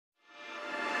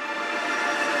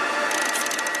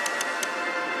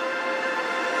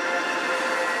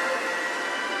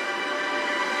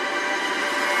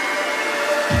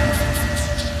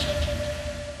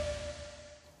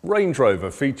Range Rover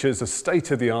features a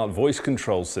state-of-the-art voice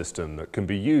control system that can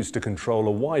be used to control a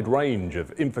wide range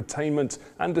of infotainment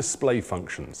and display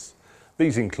functions.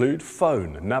 These include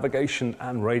phone, navigation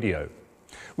and radio.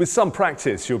 With some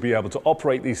practice, you'll be able to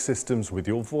operate these systems with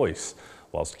your voice,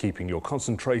 whilst keeping your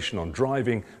concentration on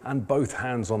driving and both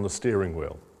hands on the steering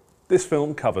wheel. This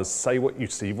film covers Say What You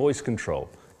See voice control,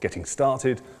 getting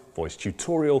started, voice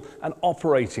tutorial and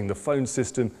operating the phone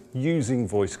system using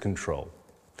voice control.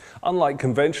 Unlike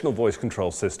conventional voice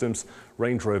control systems,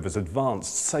 Range Rover's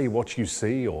advanced Say What You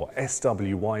See or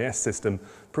SWYS system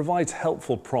provides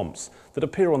helpful prompts that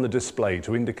appear on the display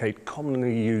to indicate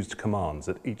commonly used commands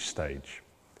at each stage.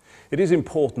 It is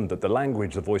important that the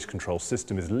language the voice control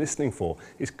system is listening for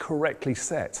is correctly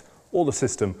set, or the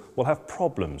system will have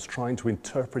problems trying to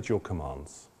interpret your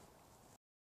commands.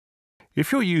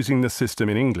 If you're using the system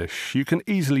in English, you can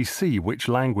easily see which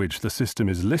language the system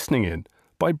is listening in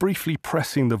by briefly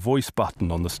pressing the voice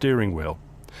button on the steering wheel.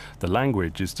 The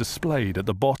language is displayed at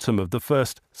the bottom of the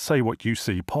first Say What You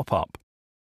See pop-up.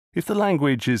 If the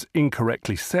language is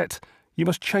incorrectly set, you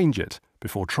must change it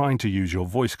before trying to use your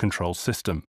voice control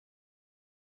system.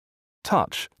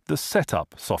 Touch the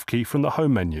Setup soft key from the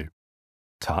Home menu.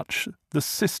 Touch the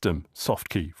System soft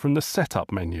key from the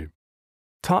Setup menu.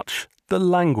 Touch the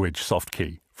Language soft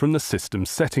key from the System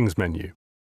Settings menu.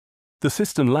 The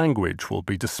system language will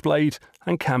be displayed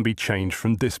and can be changed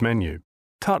from this menu.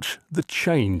 Touch the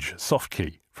Change soft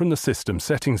key from the System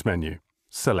Settings menu.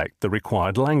 Select the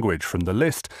required language from the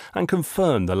list and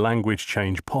confirm the language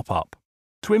change pop-up.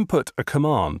 To input a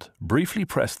command, briefly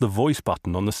press the voice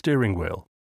button on the steering wheel.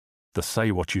 The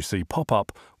Say What You See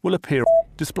pop-up will appear,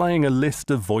 displaying a list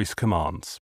of voice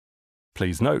commands.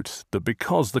 Please note that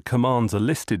because the commands are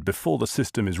listed before the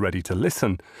system is ready to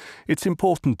listen, it's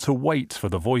important to wait for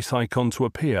the voice icon to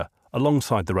appear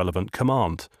alongside the relevant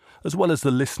command, as well as the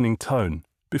listening tone,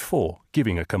 before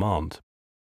giving a command.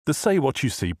 The Say What You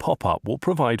See pop-up will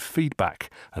provide feedback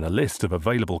and a list of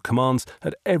available commands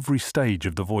at every stage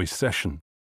of the voice session.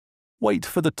 Wait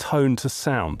for the tone to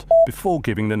sound before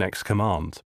giving the next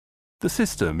command. The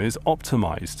system is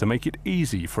optimized to make it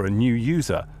easy for a new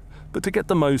user, but to get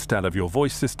the most out of your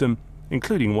voice system,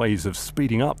 including ways of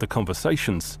speeding up the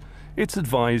conversations, it's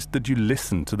advised that you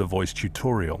listen to the voice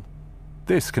tutorial.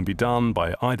 This can be done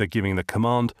by either giving the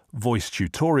command Voice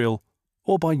Tutorial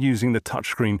or by using the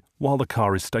touchscreen while the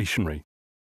car is stationary.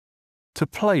 To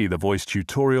play the voice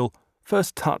tutorial,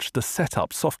 first touch the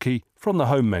Setup soft key from the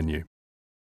Home menu.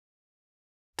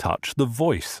 Touch the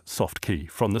Voice soft key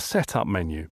from the Setup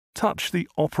menu. Touch the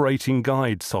Operating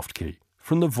Guide soft key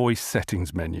from the Voice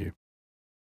Settings menu.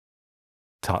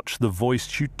 Touch the Voice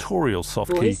Tutorial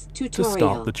soft key to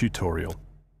start the tutorial.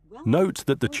 Note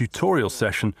that the tutorial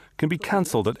session can be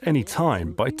cancelled at any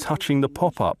time by touching the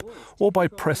pop-up or by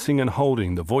pressing and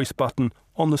holding the voice button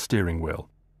on the steering wheel.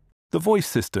 The voice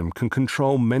system can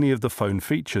control many of the phone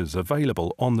features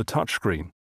available on the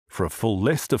touchscreen. For a full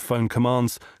list of phone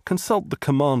commands, consult the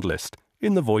command list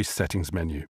in the Voice Settings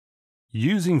menu.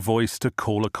 Using voice to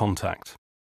call a contact.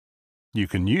 You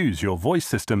can use your voice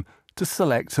system to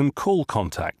select and call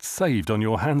contacts saved on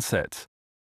your handset.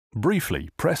 Briefly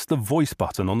press the voice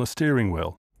button on the steering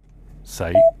wheel.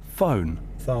 Say Phone.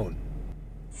 Phone.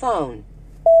 Phone.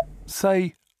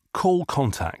 Say Call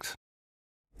Contact.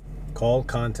 Call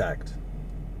contact.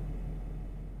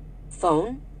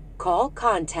 Phone. Call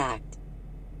contact.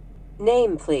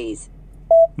 Name, please.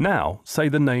 Now say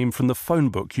the name from the phone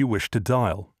book you wish to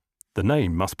dial. The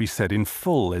name must be said in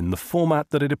full in the format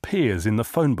that it appears in the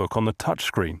phone book on the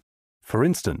touchscreen. For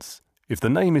instance, if the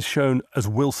name is shown as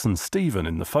Wilson Stephen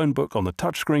in the phone book on the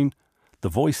touchscreen, the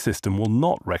voice system will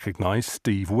not recognize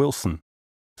Steve Wilson.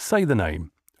 Say the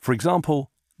name, for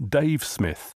example, Dave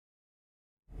Smith.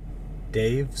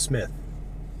 Dave Smith.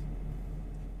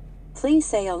 Please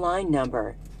say a line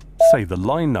number. Say the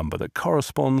line number that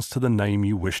corresponds to the name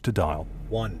you wish to dial.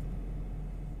 1.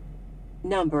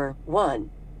 Number 1.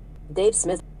 Dave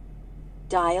Smith.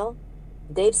 Dial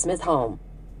Dave Smith home.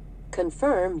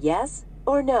 Confirm yes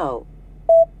or no.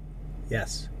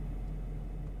 Yes.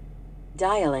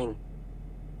 Dialing.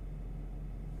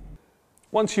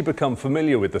 Once you become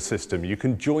familiar with the system, you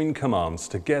can join commands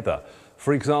together.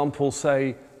 For example,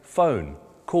 say Phone,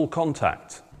 call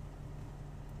contact.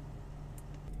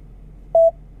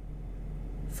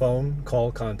 Phone,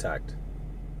 call contact.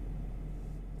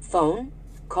 Phone.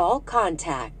 Call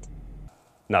contact.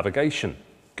 Navigation,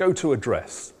 go to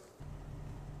address.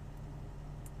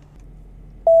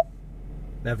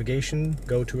 Navigation,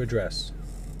 go to address.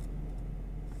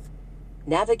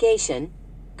 Navigation.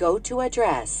 Go to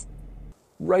address.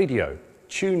 Radio,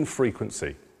 tune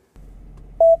frequency.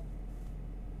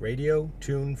 Radio,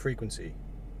 tune frequency.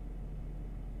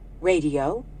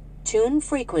 Radio, tune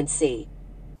frequency.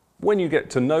 When you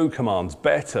get to know commands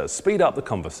better, speed up the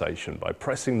conversation by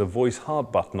pressing the voice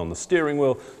hard button on the steering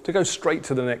wheel to go straight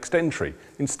to the next entry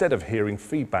instead of hearing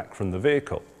feedback from the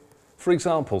vehicle. For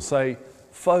example, say,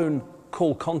 phone,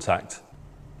 call contact.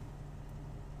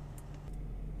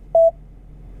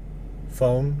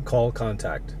 Phone, call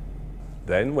contact.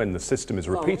 Then, when the system is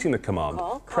repeating the command,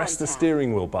 press the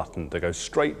steering wheel button to go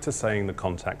straight to saying the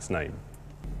contact's name.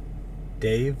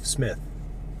 Dave Smith.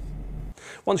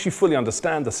 Once you fully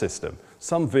understand the system,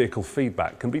 some vehicle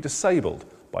feedback can be disabled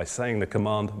by saying the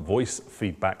command voice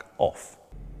feedback off.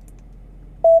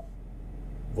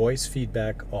 Voice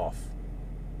feedback off.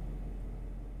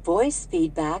 Voice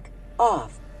feedback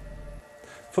off.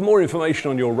 For more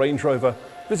information on your Range Rover,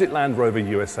 visit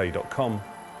LandRoverUSA.com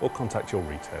or contact your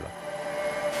retailer.